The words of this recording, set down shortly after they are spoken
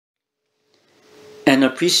An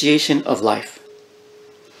appreciation of life.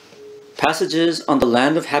 Passages on the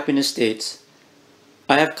Land of Happiness states,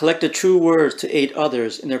 I have collected true words to aid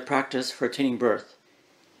others in their practice for attaining birth,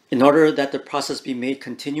 in order that the process be made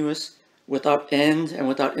continuous, without end and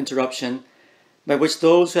without interruption, by which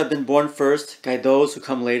those who have been born first guide those who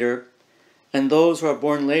come later, and those who are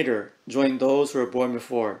born later join those who were born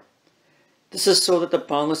before. This is so that the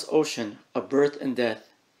boundless ocean of birth and death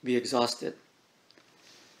be exhausted.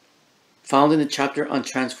 Found in the chapter on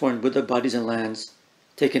transformed Buddha bodies and lands,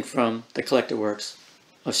 taken from the collected works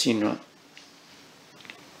of Shinran.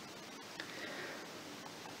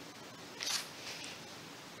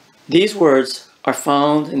 These words are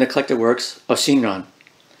found in the collected works of Shinran,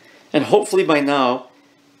 and hopefully by now,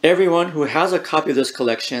 everyone who has a copy of this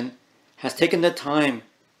collection has taken the time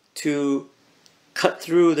to cut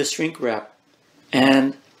through the shrink wrap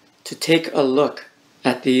and to take a look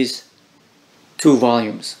at these 2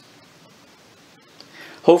 volumes.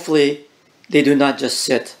 Hopefully, they do not just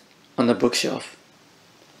sit on the bookshelf.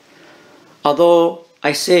 Although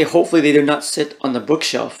I say hopefully they do not sit on the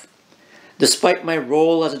bookshelf, despite my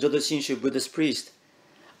role as a Jodo Shinshu Buddhist priest,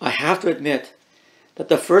 I have to admit that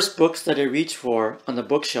the first books that I reach for on the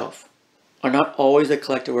bookshelf are not always the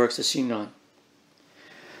collected works of Shinran.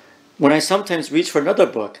 When I sometimes reach for another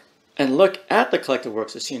book and look at the collected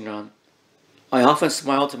works of Shinran, I often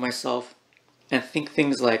smile to myself and think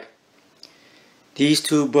things like, these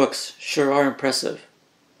 2 books sure are impressive.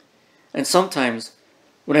 And sometimes,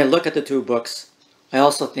 when I look at the 2 books, I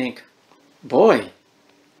also think, boy,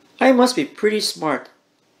 I must be pretty smart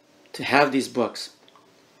to have these books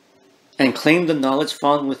and claim the knowledge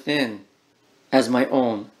found within as my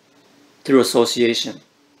own through association.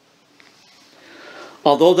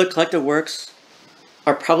 Although the collected works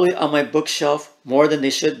are probably on my bookshelf more than they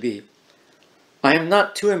should be, I am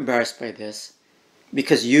not too embarrassed by this,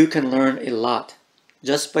 because you can learn a lot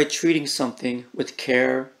just by treating something with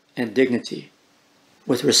care and dignity,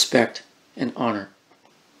 with respect and honor.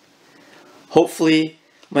 Hopefully,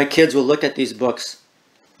 my kids will look at these books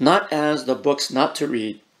not as the books not to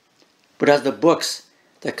read, but as the books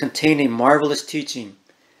that contain a marvelous teaching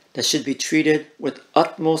that should be treated with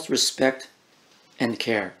utmost respect and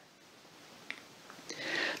care.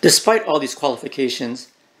 Despite all these qualifications,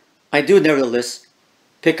 I do nevertheless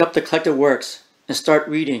pick up the collected works and start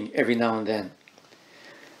reading every now and then.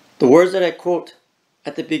 The words that I quote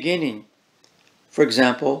at the beginning, for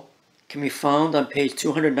example, can be found on page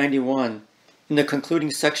 291 in the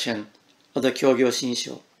concluding section of the Kyogyo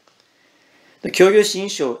Shinsho. The Kyogyo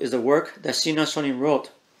Shinsho is the work that Shinran Shonin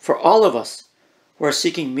wrote for all of us who are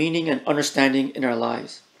seeking meaning and understanding in our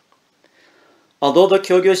lives. Although the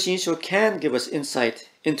Kyogyo Shinsho can give us insight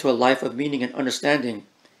into a life of meaning and understanding,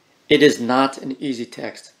 it is not an easy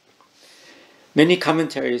text. Many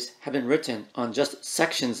commentaries have been written on just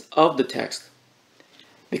sections of the text.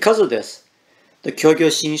 Because of this, the Kyogyo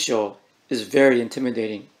Shinsho is very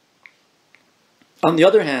intimidating. On the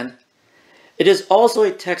other hand, it is also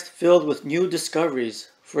a text filled with new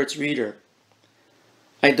discoveries for its reader.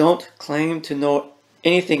 I don't claim to know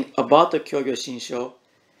anything about the Kyogyo Shinsho,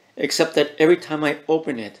 except that every time I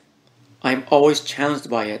open it, I'm always challenged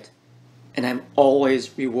by it, and I'm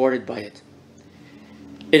always rewarded by it.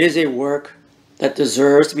 It is a work that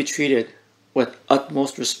deserves to be treated with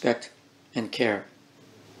utmost respect and care.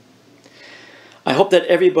 I hope that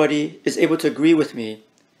everybody is able to agree with me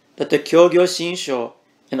that the Kyogyo Shinsho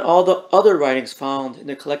and all the other writings found in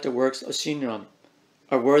the collected works of Shinran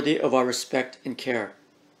are worthy of our respect and care.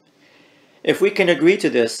 If we can agree to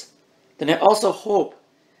this, then I also hope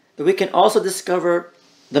that we can also discover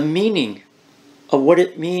the meaning of what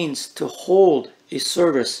it means to hold a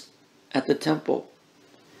service at the temple,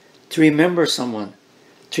 to remember someone,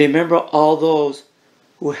 to remember all those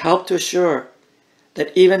who helped to assure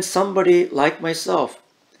that even somebody like myself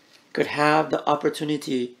could have the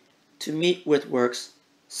opportunity to meet with works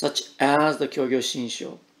such as the Kyogyo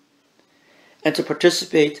Shinsho, and to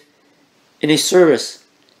participate in a service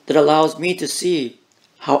that allows me to see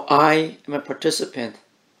how I am a participant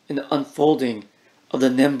in the unfolding of the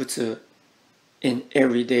Nembutsu in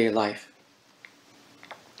everyday life.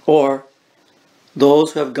 Or,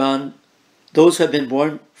 those who have been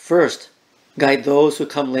born first guide those who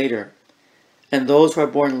come later, and those who are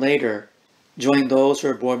born later join those who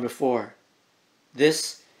are born before.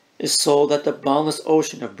 This is so that the boundless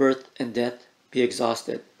ocean of birth and death be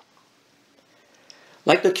exhausted.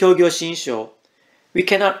 Like the Kyogyo Shinsho, we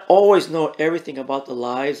cannot always know everything about the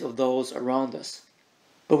lives of those around us,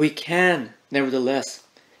 but we can, nevertheless,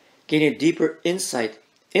 gain a deeper insight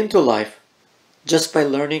into life just by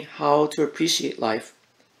learning how to appreciate life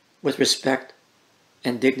with respect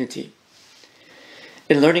and dignity.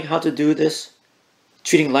 In learning how to do this,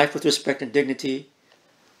 treating life with respect and dignity,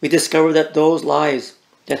 we discover that those lives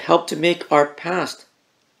that help to make our past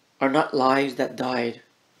are not lives that died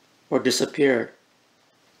or disappeared,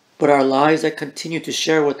 but are lives that continue to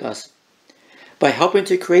share with us by helping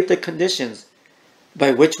to create the conditions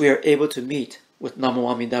by which we are able to meet with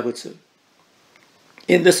Namo Amida Butsu.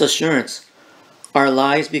 In this assurance, our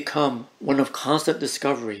lives become one of constant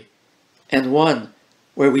discovery and one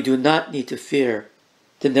where we do not need to fear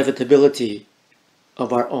the inevitability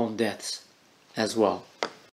of our own deaths as well.